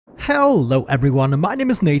Hello everyone, my name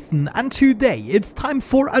is Nathan and today it's time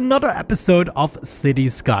for another episode of City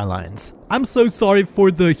Skylines. I'm so sorry for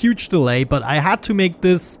the huge delay, but I had to make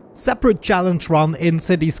this separate challenge run in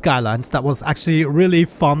City Skylines that was actually really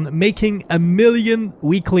fun, making 1 million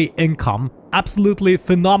weekly income. Absolutely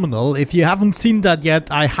phenomenal. If you haven't seen that yet,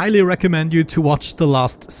 I highly recommend you to watch the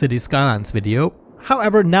last City Skylines video.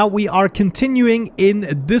 However, now we are continuing in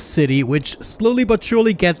this city, which slowly but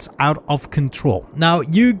surely gets out of control. Now,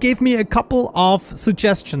 you gave me a couple of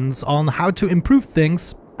suggestions on how to improve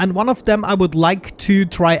things, and one of them I would like to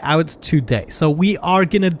try out today. So we are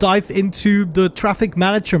gonna dive into the traffic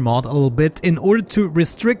manager mod a little bit in order to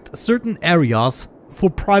restrict certain areas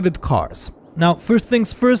for private cars. Now, first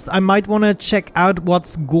things first, I might want to check out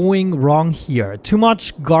what's going wrong here. Too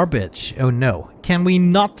much garbage. Oh no. Can we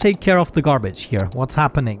not take care of the garbage here? What's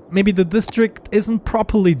happening? Maybe the district isn't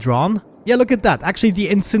properly drawn? Yeah, look at that. Actually, the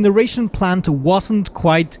incineration plant wasn't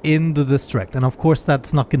quite in the district. And of course,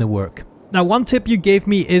 that's not going to work. Now, one tip you gave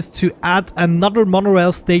me is to add another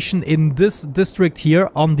monorail station in this district here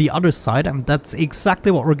on the other side. And that's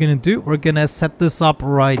exactly what we're going to do. We're going to set this up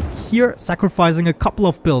right here, sacrificing a couple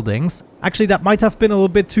of buildings. Actually, that might have been a little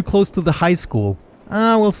bit too close to the high school.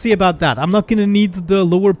 We'll see about that. I'm not going to need the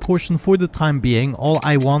lower portion for the time being. All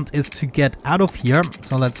I want is to get out of here.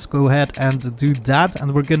 So let's go ahead and do that.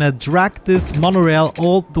 And we're going to drag this monorail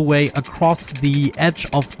all the way across the edge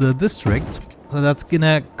of the district. So that's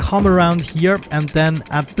gonna come around here, and then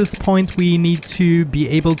at this point we need to be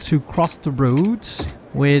able to cross the road,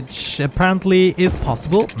 which apparently is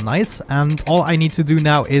possible. Nice. And all I need to do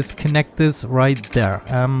now is connect this right there.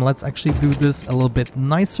 Let's actually do this a little bit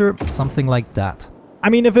nicer, something like that. I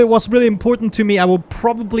mean, if it was really important to me, I would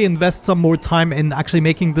probably invest some more time in actually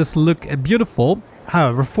making this look beautiful.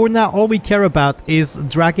 However, for now, all we care about is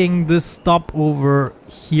dragging this stop over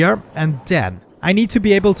here, and then I need to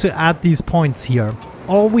be able to add these points here.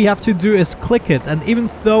 All we have to do is click it, and even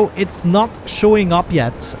though it's not showing up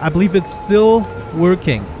yet, I believe it's still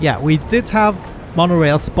working. Yeah, we did have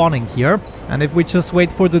monorail spawning here, and if we just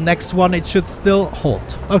wait for the next one, it should still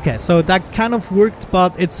hold. Okay, so that kind of worked,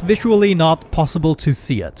 but it's visually not possible to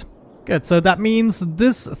see it. Good, so that means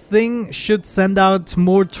this thing should send out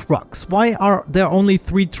more trucks. Why are there only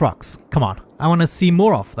 3 trucks? Come on, I want to see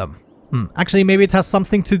more of them. Actually, maybe it has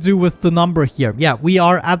something to do with the number here. Yeah, we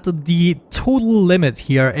are at the total limit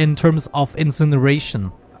here in terms of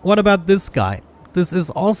incineration. What about this guy? This is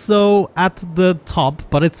also at the top,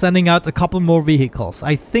 but it's sending out a couple more vehicles.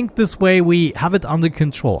 I think this way we have it under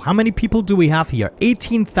control. How many people do we have here?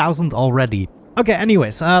 18,000 already. Okay,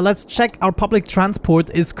 anyways, let's check. Our public transport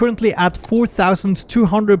is currently at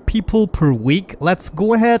 4,200 people per week. Let's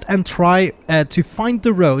go ahead and try to find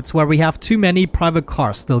the roads where we have too many private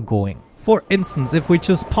cars still going. For instance, if we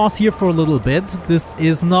just pause here for a little bit, this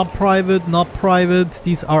is not private, not private.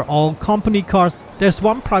 These are all company cars. There's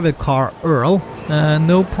one private car, Earl.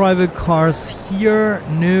 No private cars here.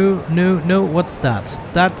 No. What's that?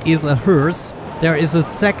 That is a hearse. There is a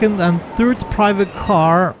second and third private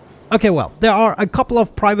car. Okay, well, there are a couple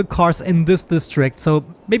of private cars in this district, so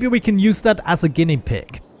maybe we can use that as a guinea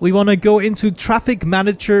pig. We want to go into traffic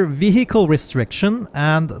manager vehicle restriction,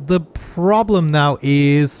 and the problem now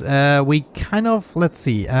is we kind of, let's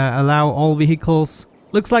see, allow all vehicles.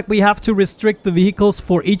 Looks like we have to restrict the vehicles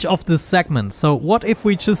for each of the segments. So what if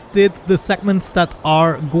we just did the segments that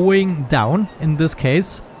are going down in this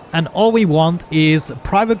case? And all we want is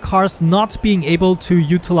private cars not being able to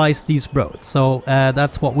utilize these roads. So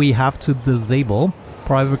that's what we have to disable.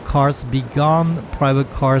 Private cars be gone.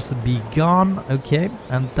 Private cars be gone. Okay.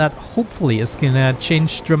 And that hopefully is going to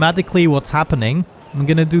change dramatically what's happening. I'm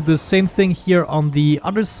going to do the same thing here on the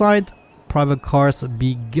other side. Private cars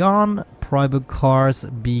be gone. Private cars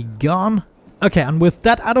be gone. Okay, and with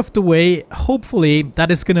that out of the way, hopefully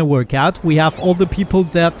that is gonna work out. We have all the people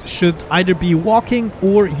that should either be walking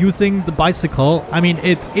or using the bicycle. I mean,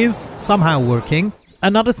 it is somehow working.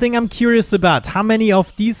 Another thing I'm curious about, how many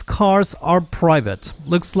of these cars are private?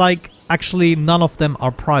 Looks like actually none of them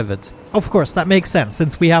are private. Of course, that makes sense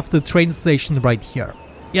since we have the train station right here.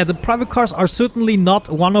 Yeah, the private cars are certainly not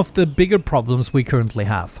one of the bigger problems we currently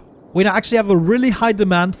have. We actually have a really high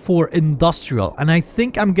demand for industrial, and I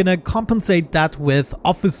think I'm gonna compensate that with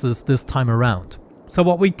offices this time around. So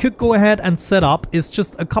what we could go ahead and set up is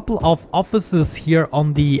just a couple of offices here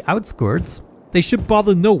on the outskirts. They should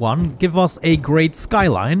bother no one, give us a great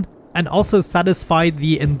skyline, and also satisfy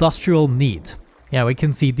the industrial need. Yeah, we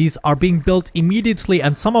can see these are being built immediately,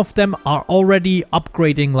 and some of them are already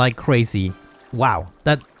upgrading like crazy. Wow,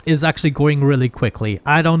 that is actually going really quickly.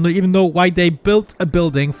 I don't even know why they built a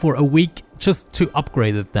building for a week just to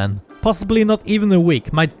upgrade it then. Possibly not even a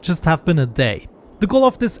week, might just have been a day. The goal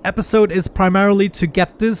of this episode is primarily to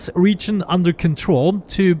get this region under control,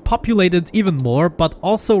 to populate it even more, but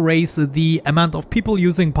also raise the amount of people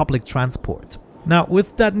using public transport. Now,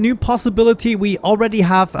 with that new possibility, we already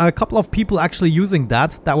have a couple of people actually using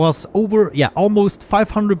that. That was over, almost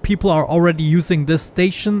 500 people are already using this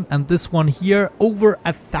station, and this one here, over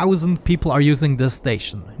 1,000 people are using this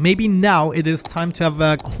station. Maybe now it is time to have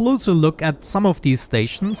a closer look at some of these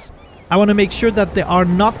stations. I want to make sure that there are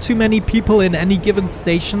not too many people in any given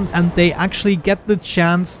station and they actually get the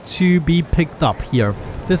chance to be picked up here.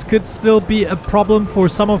 This could still be a problem for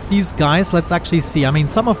some of these guys. Let's actually see. I mean,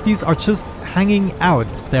 some of these are just hanging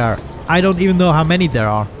out there. I don't even know how many there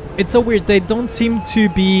are. It's so weird. They don't seem to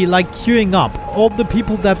be like queuing up. All the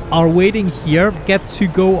people that are waiting here get to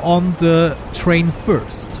go on the train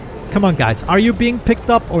first. Come on, guys. Are you being picked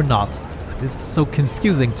up or not? This is so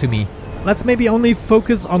confusing to me. Let's maybe only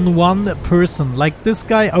focus on one person, like this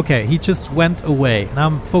guy. Okay, he just went away. Now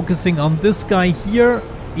I'm focusing on this guy here.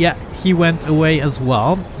 Yeah, he went away as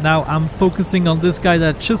well. Now I'm focusing on this guy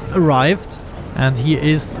that just arrived. And he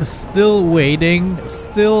is still waiting,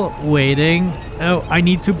 Oh, I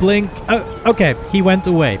need to blink. Oh, okay, he went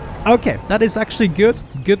away. Okay, that is actually good.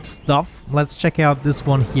 Good stuff. Let's check out this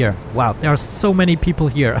one here. Wow, there are so many people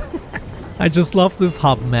here. I just love this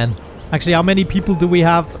hub, man. Actually, how many people do we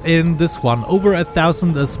have in this one? Over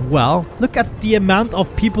 1,000 as well. Look at the amount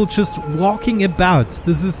of people just walking about.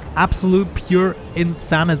 This is absolute pure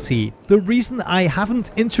insanity. The reason I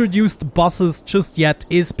haven't introduced buses just yet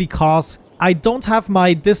is because I don't have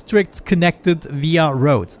my districts connected via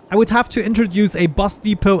roads. I would have to introduce a bus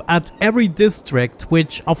depot at every district,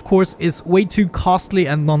 which of course is way too costly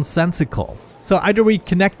and nonsensical. So either we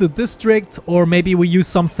connect the district or maybe we use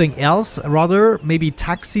something else, rather maybe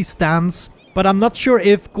taxi stands. But I'm not sure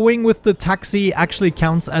if going with the taxi actually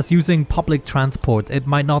counts as using public transport. It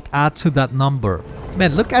might not add to that number.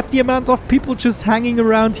 Man, look at the amount of people just hanging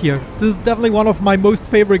around here. This is definitely one of my most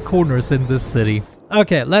favorite corners in this city.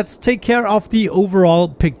 Okay, let's take care of the overall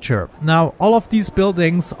picture. Now, all of these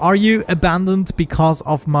buildings, are you abandoned because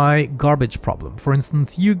of my garbage problem? For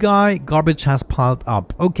instance, you guy, garbage has piled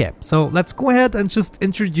up. Okay, so let's go ahead and just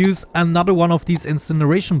introduce another one of these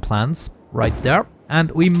incineration plants right there. And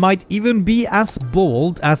we might even be as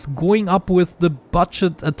bold as going up with the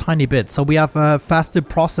budget a tiny bit. So we have a faster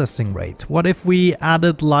processing rate. What if we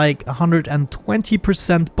added like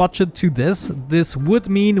 120% budget to this? This would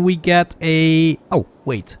mean we get a... Oh,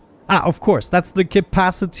 wait. Of course, that's the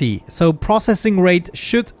capacity. So processing rate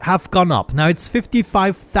should have gone up. Now it's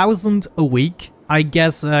 55,000 a week. I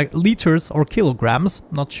guess liters or kilograms,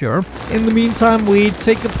 not sure. In the meantime, we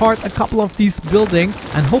take apart a couple of these buildings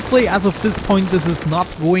and hopefully as of this point this is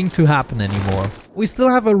not going to happen anymore. We still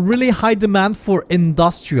have a really high demand for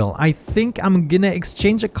industrial. I think I'm gonna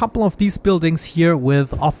exchange a couple of these buildings here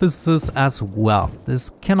with offices as well. This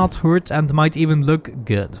cannot hurt and might even look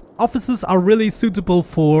good. Offices are really suitable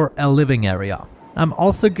for a living area. I'm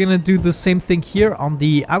also gonna do the same thing here on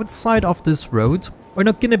the outside of this road. We're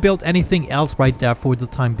not gonna build anything else right there for the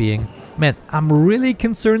time being. Man, I'm really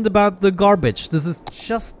concerned about the garbage. This is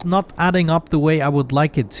just not adding up the way I would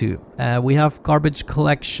like it to. We have garbage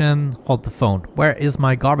collection. Hold the phone. Where is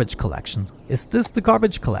my garbage collection? Is this the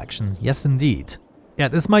garbage collection? Yes, indeed. Yeah,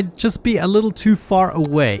 this might just be a little too far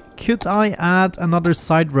away. Could I add another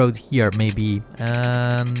side road here maybe?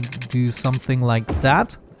 And do something like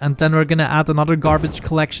that? And then we're gonna add another garbage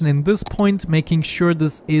collection in this point, making sure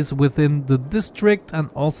this is within the district. And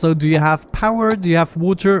also, do you have power? Do you have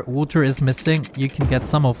water? Water is missing. You can get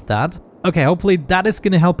some of that. Okay, hopefully that is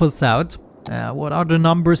gonna help us out. What are the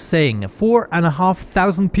numbers saying?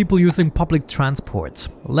 4,500 people using public transport.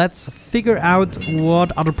 Let's figure out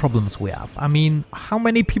what other problems we have. I mean, how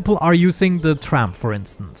many people are using the tram, for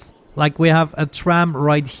instance? Like we have a tram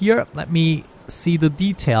right here. Let me see the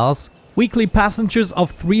details. Weekly passengers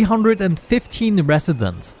of 315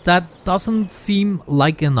 residents. That doesn't seem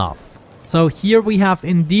like enough. So here we have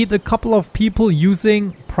indeed a couple of people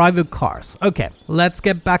using private cars. Okay, let's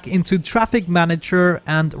get back into Traffic Manager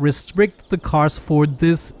and restrict the cars for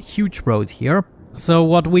this huge road here. So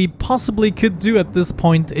what we possibly could do at this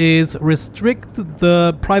point is restrict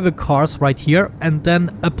the private cars right here and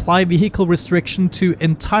then apply vehicle restriction to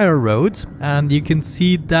entire road. And you can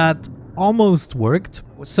see that almost worked.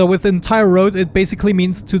 So with entire road, it basically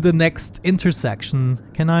means to the next intersection.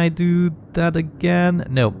 Can I do that again?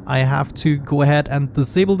 No, I have to go ahead and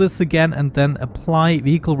disable this again and then apply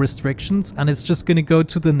vehicle restrictions, and it's just going to go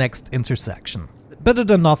to the next intersection. Better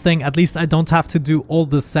than nothing, at least I don't have to do all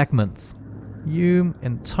the segments. You,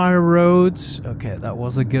 entire road. Okay, that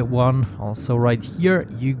was a good one. Also right here,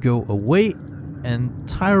 you go away.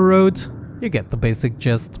 Entire road. You get the basic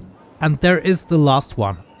gist. And there is the last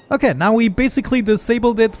one. Okay, now we basically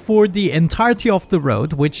disabled it for the entirety of the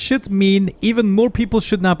road, which should mean even more people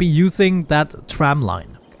should now be using that tram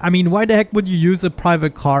line. I mean, why the heck would you use a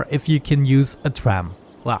private car if you can use a tram?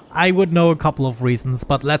 Well, I would know a couple of reasons,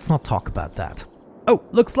 but let's not talk about that. Oh,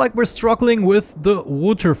 looks like we're struggling with the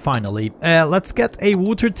water finally. Let's get a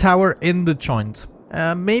water tower in the joint.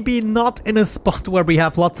 Maybe not in a spot where we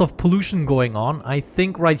have lots of pollution going on. I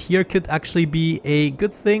think right here could actually be a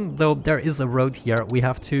good thing, though there is a road here. We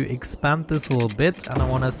have to expand this a little bit, and I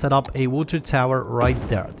want to set up a water tower right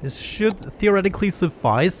there. This should theoretically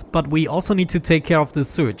suffice, but we also need to take care of the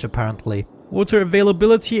sewage apparently. Water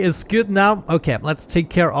availability is good now. Okay, let's take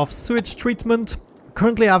care of sewage treatment.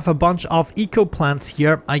 Currently I have a bunch of eco plants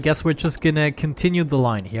here. I guess we're just gonna continue the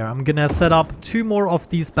line here. I'm gonna set up 2 more of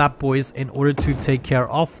these bad boys in order to take care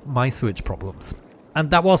of my sewage problems. And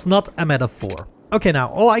that was not a metaphor. Okay, now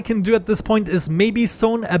all I can do at this point is maybe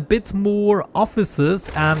zone a bit more offices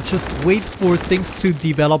and just wait for things to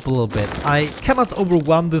develop a little bit. I cannot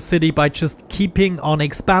overwhelm the city by just keeping on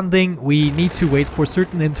expanding. We need to wait for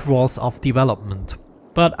certain intervals of development.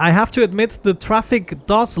 But I have to admit, the traffic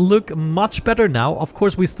does look much better now. Of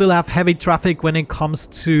course, we still have heavy traffic when it comes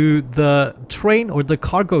to the train or the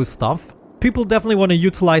cargo stuff. People definitely want to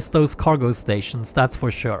utilize those cargo stations, that's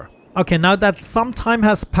for sure. Okay, now that some time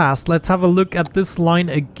has passed, let's have a look at this line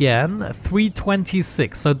again.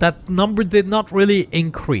 326. So that number did not really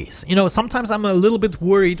increase. You know, sometimes I'm a little bit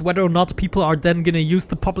worried whether or not people are then gonna use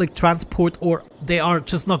the public transport or they are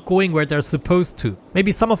just not going where they're supposed to.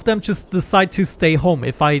 Maybe some of them just decide to stay home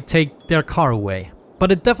if I take their car away.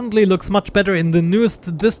 But it definitely looks much better in the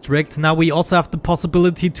newest district. Now we also have the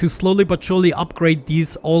possibility to slowly but surely upgrade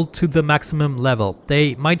these all to the maximum level.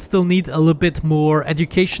 They might still need a little bit more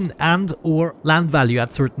education and or land value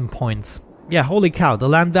at certain points. Yeah, holy cow, the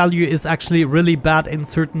land value is actually really bad in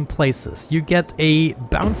certain places. You get a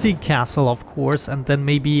bouncy castle, of course, and then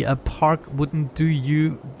maybe a park wouldn't do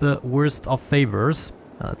you the worst of favors.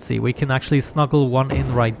 Let's see, we can actually snuggle one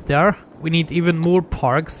in right there. We need even more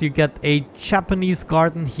parks. You get a Japanese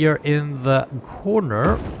garden here in the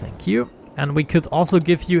corner. Thank you. And we could also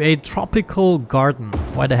give you a tropical garden.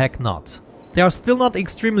 Why the heck not? They are still not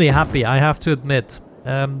extremely happy, I have to admit.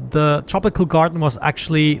 The tropical garden was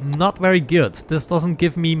actually not very good. This doesn't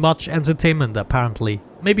give me much entertainment, apparently.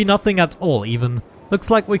 Maybe nothing at all, even.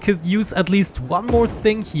 Looks like we could use at least one more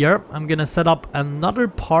thing here. I'm gonna set up another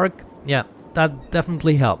park. Yeah. That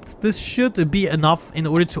definitely helped. This should be enough in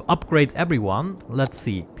order to upgrade everyone. Let's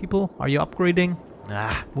see. People, are you upgrading?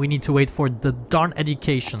 We need to wait for the darn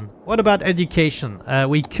education. What about education?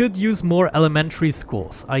 We could use more elementary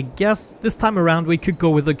schools. I guess this time around we could go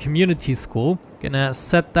with a community school. Gonna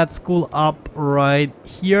set that school up right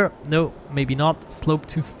here. No, maybe not. Slope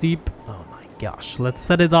too steep. Oh my gosh. Let's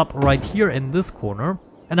set it up right here in this corner.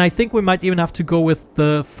 And I think we might even have to go with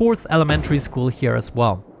the 4th elementary school here as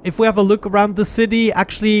well. If we have a look around the city,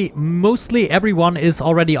 actually mostly everyone is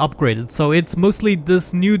already upgraded. So it's mostly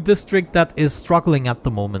this new district that is struggling at the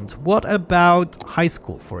moment. What about high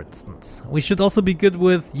school, for instance? We should also be good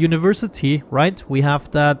with university, right? We have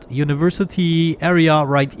that university area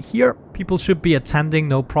right here. People should be attending,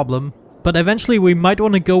 no problem. But eventually we might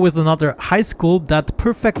want to go with another high school that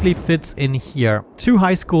perfectly fits in here. 2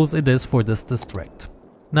 high schools it is for this district.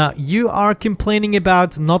 Now, you are complaining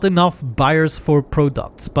about not enough buyers for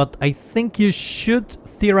products, but I think you should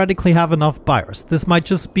theoretically have enough buyers. This might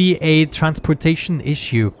just be a transportation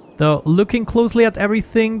issue. Though, looking closely at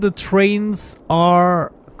everything, the trains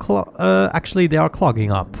are... actually, they are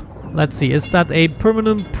clogging up. Let's see, is that a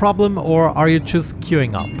permanent problem or are you just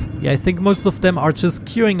queuing up? Yeah, I think most of them are just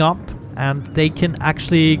queuing up and they can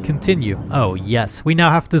actually continue. Oh, yes, we now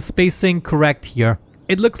have the spacing correct here.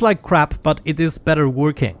 It looks like crap, but it is better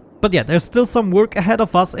working. But yeah, there's still some work ahead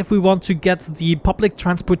of us if we want to get the public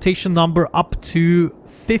transportation number up to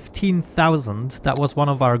 15,000. That was one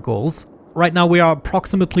of our goals. Right now we are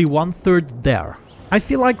approximately 1/3 there. I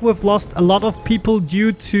feel like we've lost a lot of people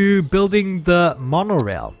due to building the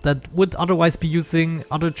monorail that would otherwise be using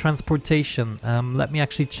other transportation. Let me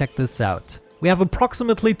actually check this out. We have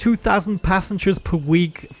approximately 2,000 passengers per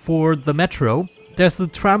week for the metro. There's the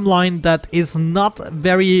tram line that is not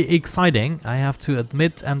very exciting, I have to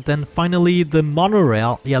admit. And then finally the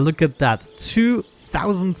monorail. Yeah, look at that.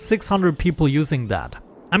 2,600 people using that.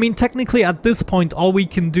 I mean, technically at this point, all we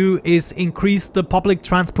can do is increase the public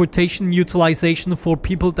transportation utilization for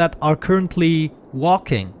people that are currently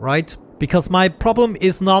walking, right? Because my problem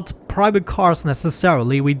is not private cars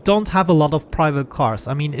necessarily. We don't have a lot of private cars.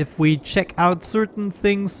 I mean, if we check out certain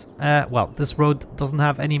things, well, this road doesn't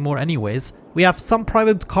have any more anyways. We have some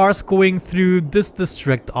private cars going through this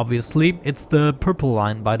district, obviously. It's the purple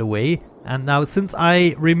line, by the way. And now, since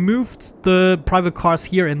I removed the private cars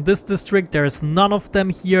here in this district, there's none of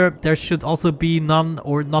them here. There should also be none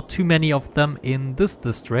or not too many of them in this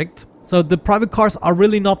district. So the private cars are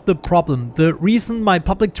really not the problem. The reason my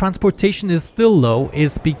public transportation is still low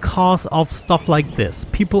is because of stuff like this.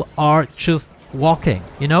 People are just walking,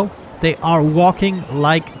 you know? They are walking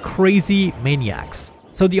like crazy maniacs.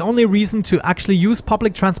 So the only reason to actually use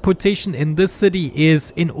public transportation in this city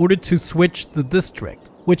is in order to switch the district,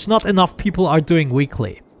 which not enough people are doing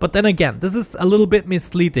weekly. But then again, this is a little bit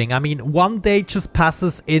misleading. I mean, one day just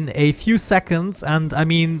passes in a few seconds, and I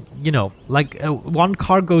mean, you know, like one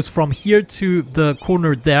car goes from here to the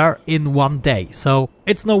corner there in one day. So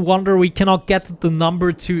it's no wonder we cannot get the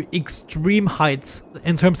number to extreme heights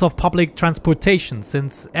in terms of public transportation,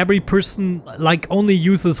 since every person like only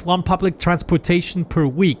uses one public transportation per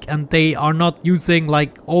week, and they are not using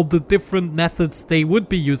like all the different methods they would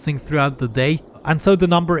be using throughout the day. And so the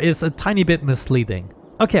number is a tiny bit misleading.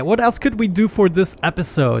 Okay, what else could we do for this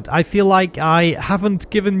episode? I feel like I haven't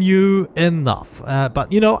given you enough,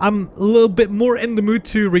 but you know, I'm a little bit more in the mood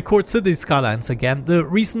to record City Skylines again. The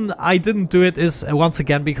reason I didn't do it is, once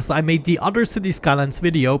again, because I made the other City Skylines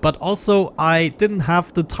video, but also I didn't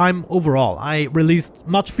have the time overall. I released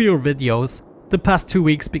much fewer videos the past 2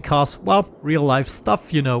 weeks because, well, real life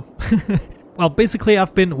stuff, you know. Well, basically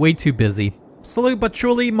I've been way too busy. Slowly but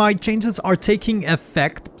surely my changes are taking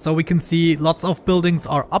effect, so we can see lots of buildings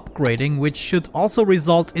are upgrading, which should also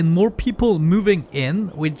result in more people moving in,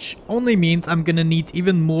 which only means I'm gonna need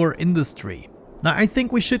even more industry. Now I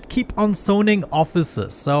think we should keep on zoning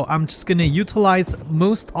offices, so I'm just gonna utilize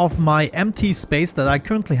most of my empty space that I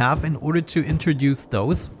currently have in order to introduce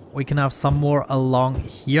those. We can have some more along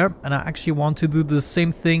here, and I actually want to do the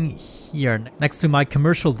same thing here next to my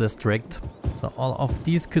commercial district. So all of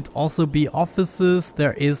these could also be offices.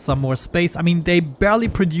 There is some more space. I mean, they barely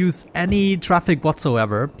produce any traffic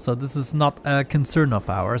whatsoever, so this is not a concern of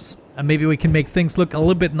ours. And maybe we can make things look a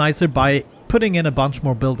little bit nicer by putting in a bunch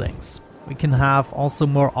more buildings. We can have also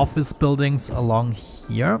more office buildings along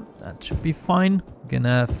here. That should be fine. I'm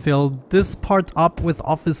gonna fill this part up with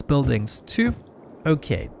office buildings too.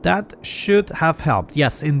 Okay, that should have helped.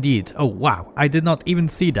 Yes, indeed. Oh, wow. I did not even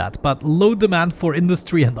see that, but low demand for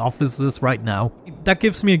industry and offices right now. That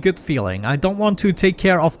gives me a good feeling. I don't want to take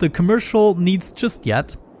care of the commercial needs just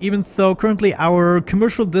yet, even though currently our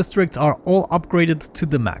commercial districts are all upgraded to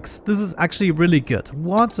the max. This is actually really good.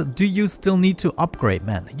 What do you still need to upgrade,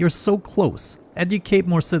 man? You're so close. Educate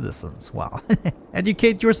more citizens. Well,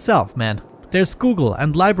 educate yourself, man. There's Google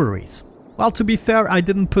and libraries. Well, to be fair, I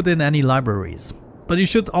didn't put in any libraries. But you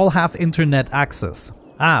should all have internet access.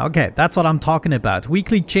 Ah, okay, that's what I'm talking about.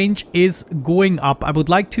 Weekly change is going up. I would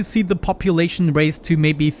like to see the population raised to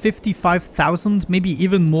maybe 55,000, maybe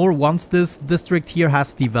even more once this district here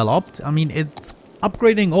has developed. I mean, it's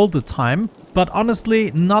upgrading all the time, but honestly,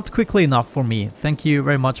 not quickly enough for me. Thank you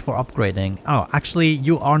very much for upgrading. Oh, actually,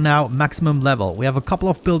 you are now maximum level. We have a couple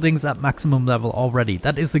of buildings at maximum level already.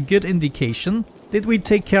 That is a good indication. Did we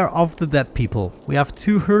take care of the dead people? We have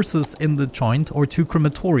 2 hearses in the joint, or 2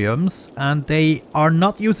 crematoriums, and they are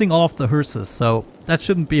not using all of the hearses, so that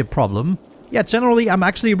shouldn't be a problem. Yeah, generally I'm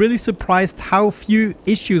actually really surprised how few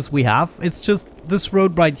issues we have. It's just this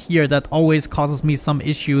road right here that always causes me some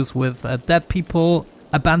issues with dead people,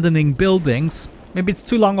 abandoning buildings. Maybe it's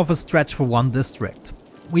too long of a stretch for one district.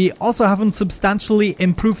 We also haven't substantially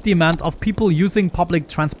improved the amount of people using public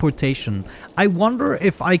transportation. I wonder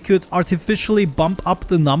if I could artificially bump up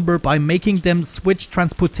the number by making them switch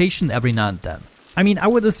transportation every now and then. I mean, I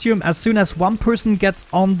would assume as soon as one person gets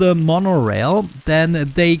on the monorail, then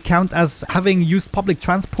they count as having used public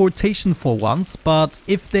transportation for once. But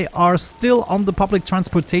if they are still on the public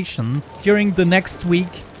transportation during the next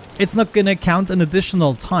week, it's not gonna count an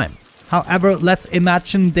additional time. However, let's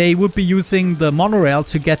imagine they would be using the monorail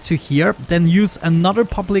to get to here, then use another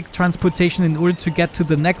public transportation in order to get to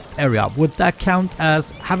the next area. Would that count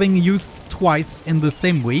as having used twice in the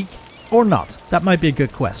same week or not? That might be a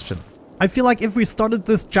good question. I feel like if we started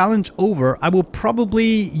this challenge over, I will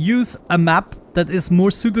probably use a map that is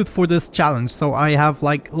more suited for this challenge. So I have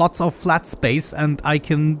like lots of flat space and I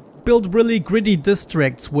can build really gritty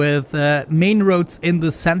districts with main roads in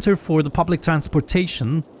the center for the public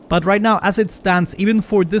transportation. But right now, as it stands, even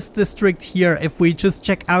for this district here, if we just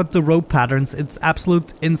check out the road patterns, it's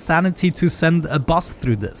absolute insanity to send a bus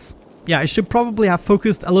through this. Yeah, I should probably have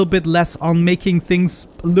focused a little bit less on making things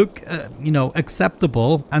look, you know,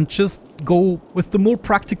 acceptable and just go with the more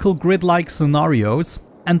practical grid-like scenarios.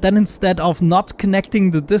 And then instead of not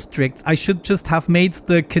connecting the districts, I should just have made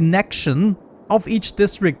the connection of each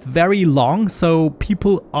district very long, so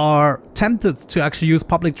people are tempted to actually use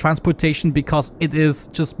public transportation because it is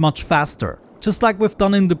just much faster. Just like we've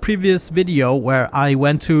done in the previous video where I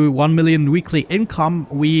went to 1 million weekly income,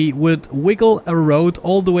 we would wiggle a road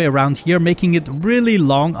all the way around here, making it really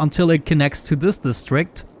long until it connects to this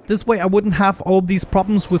district. This way I wouldn't have all these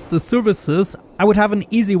problems with the services. I would have an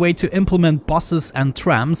easy way to implement buses and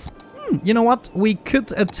trams. You know what we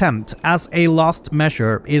could attempt as a last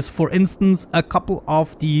measure is, for instance, a couple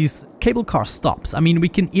of these cable car stops. I mean, we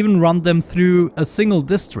can even run them through a single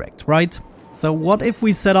district, right? So what if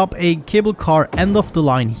we set up a cable car end of the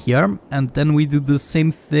line here, and then we do the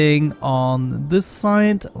same thing on this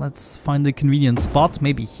side. Let's find a convenient spot,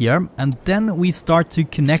 maybe here, and then we start to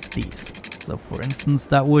connect these. So for instance,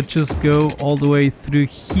 that would just go all the way through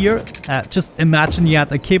here. Just imagine you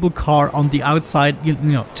had a cable car on the outside, you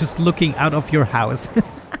know, just looking out of your house.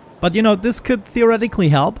 But you know, this could theoretically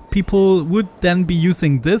help. People would then be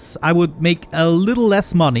using this. I would make a little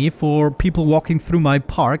less money for people walking through my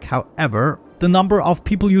park. However, the number of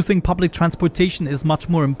people using public transportation is much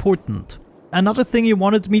more important. Another thing you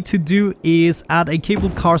wanted me to do is add a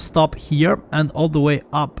cable car stop here and all the way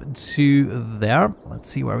up to there. Let's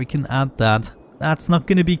see where we can add that. That's not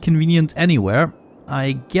going to be convenient anywhere.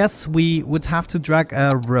 I guess we would have to drag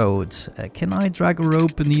a road. Can I drag a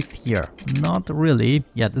road beneath here? Not really.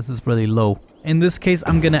 Yeah, this is really low. In this case,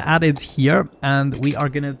 I'm gonna add it here, and we are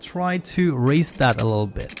gonna try to raise that a little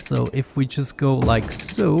bit. So if we just go like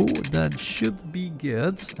so, that should be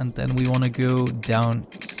good. And then we want to go down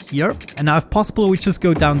here. And now if possible, we just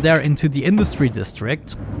go down there into the industry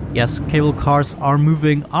district. Yes, cable cars are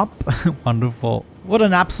moving up. Wonderful. What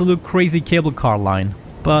an absolute crazy cable car line.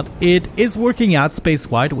 But it is working out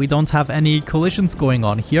space-wide. We don't have any collisions going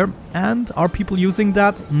on here. And are people using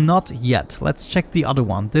that? Not yet. Let's check the other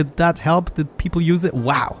one. Did that help? Did people use it?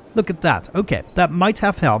 Wow, look at that. Okay, that might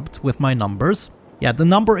have helped with my numbers. Yeah, the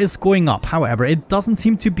number is going up. However, it doesn't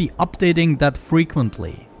seem to be updating that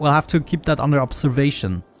frequently. We'll have to keep that under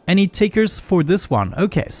observation. Any takers for this one?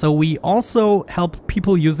 Okay, so we also helped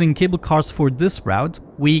people using cable cars for this route.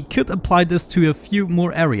 We could apply this to a few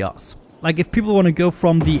more areas. Like if people want to go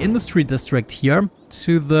from the industry district here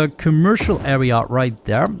to the commercial area right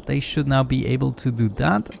there, they should now be able to do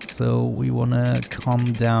that. So we want to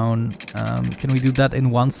come down. Can we do that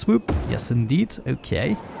in one swoop? Yes, indeed.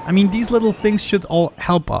 Okay. I mean, these little things should all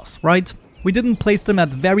help us, right? We didn't place them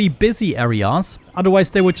at very busy areas.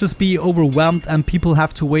 Otherwise, they would just be overwhelmed and people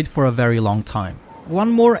have to wait for a very long time.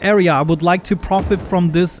 One more area I would like to profit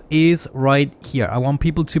from this is right here. I want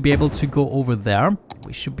people to be able to go over there.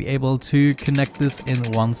 We should be able to connect this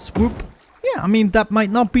in one swoop. Yeah, I mean, that might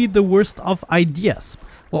not be the worst of ideas.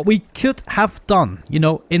 What we could have done, you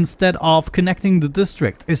know, instead of connecting the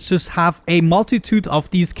district, is just have a multitude of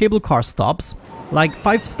these cable car stops, like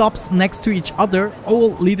 5 stops next to each other,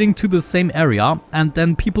 all leading to the same area, and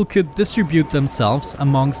then people could distribute themselves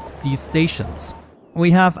amongst these stations. We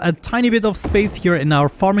have a tiny bit of space here in our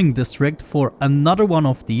farming district for another one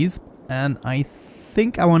of these, and I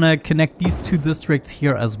think I want to connect these 2 districts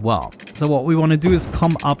here as well. So what we want to do is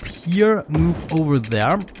come up here, move over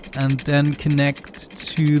there, and then connect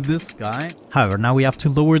to this guy. However, now we have to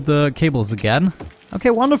lower the cables again.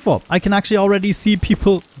 Okay, wonderful. I can actually already see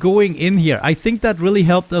people going in here. I think that really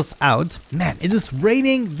helped us out. Man, it is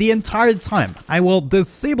raining the entire time. I will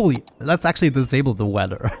disable... Let's actually disable the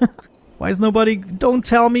weather. Why is nobody... Don't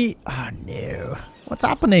tell me... Oh, no. What's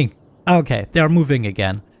happening? Okay, they're moving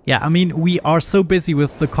again. Yeah, I mean, we are so busy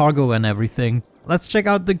with the cargo and everything. Let's check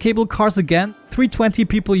out the cable cars again. 320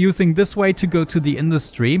 people using this way to go to the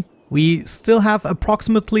industry. We still have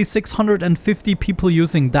approximately 650 people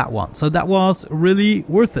using that one. So that was really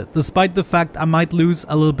worth it, despite the fact I might lose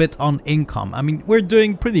a little bit on income. I mean, we're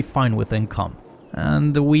doing pretty fine with income.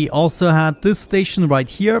 And we also had this station right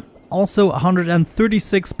here. Also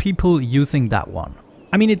 136 people using that one.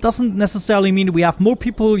 I mean, it doesn't necessarily mean we have more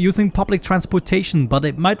people using public transportation, but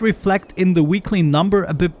it might reflect in the weekly number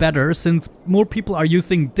a bit better since more people are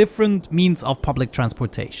using different means of public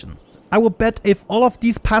transportation. I would bet if all of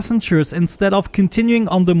these passengers, instead of continuing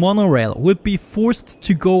on the monorail, would be forced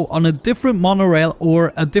to go on a different monorail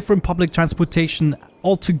or a different public transportation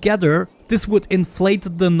altogether, this would inflate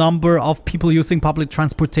the number of people using public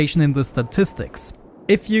transportation in the statistics.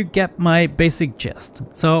 If you get my basic gist.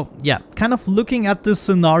 So yeah, kind of looking at this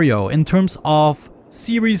scenario in terms of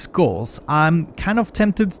series goals, I'm kind of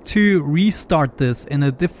tempted to restart this in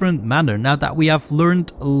a different manner now that we have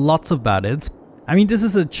learned lots about it. I mean, this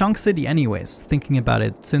is a chunk city anyways, thinking about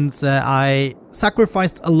it, since I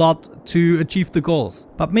sacrificed a lot to achieve the goals.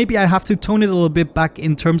 But maybe I have to tone it a little bit back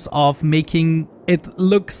in terms of making it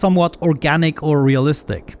look somewhat organic or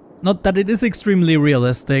realistic. Not that it is extremely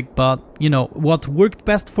realistic, but you know, what worked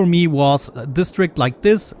best for me was a district like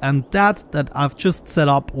this and that I've just set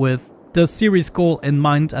up with the series goal in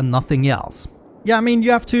mind and nothing else. Yeah, I mean,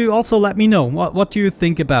 you have to also let me know, what do you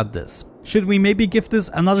think about this? Should we maybe give this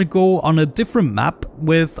another go on a different map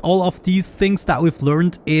with all of these things that we've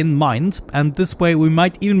learned in mind? And this way we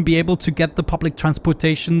might even be able to get the public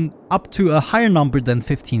transportation up to a higher number than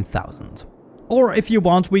 15,000. Or if you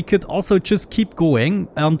want, we could also just keep going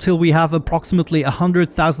until we have approximately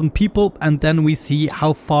 100,000 people and then we see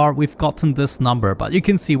how far we've gotten this number. But you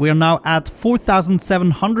can see we are now at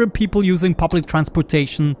 4,700 people using public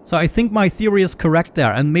transportation. So I think my theory is correct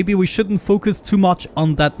there, and maybe we shouldn't focus too much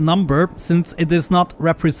on that number since it is not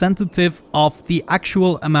representative of the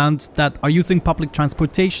actual amount that are using public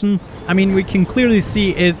transportation. I mean, we can clearly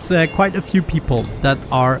see it's quite a few people that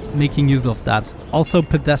are making use of that. Also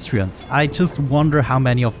pedestrians. I just wonder how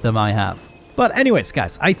many of them I have. But anyways,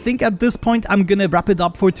 guys, I think at this point I'm gonna wrap it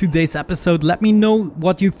up for today's episode. Let me know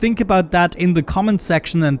what you think about that in the comment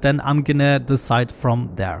section and then I'm gonna decide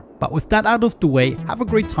from there. But with that out of the way, have a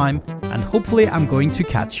great time and hopefully I'm going to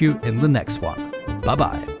catch you in the next one. Bye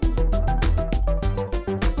bye.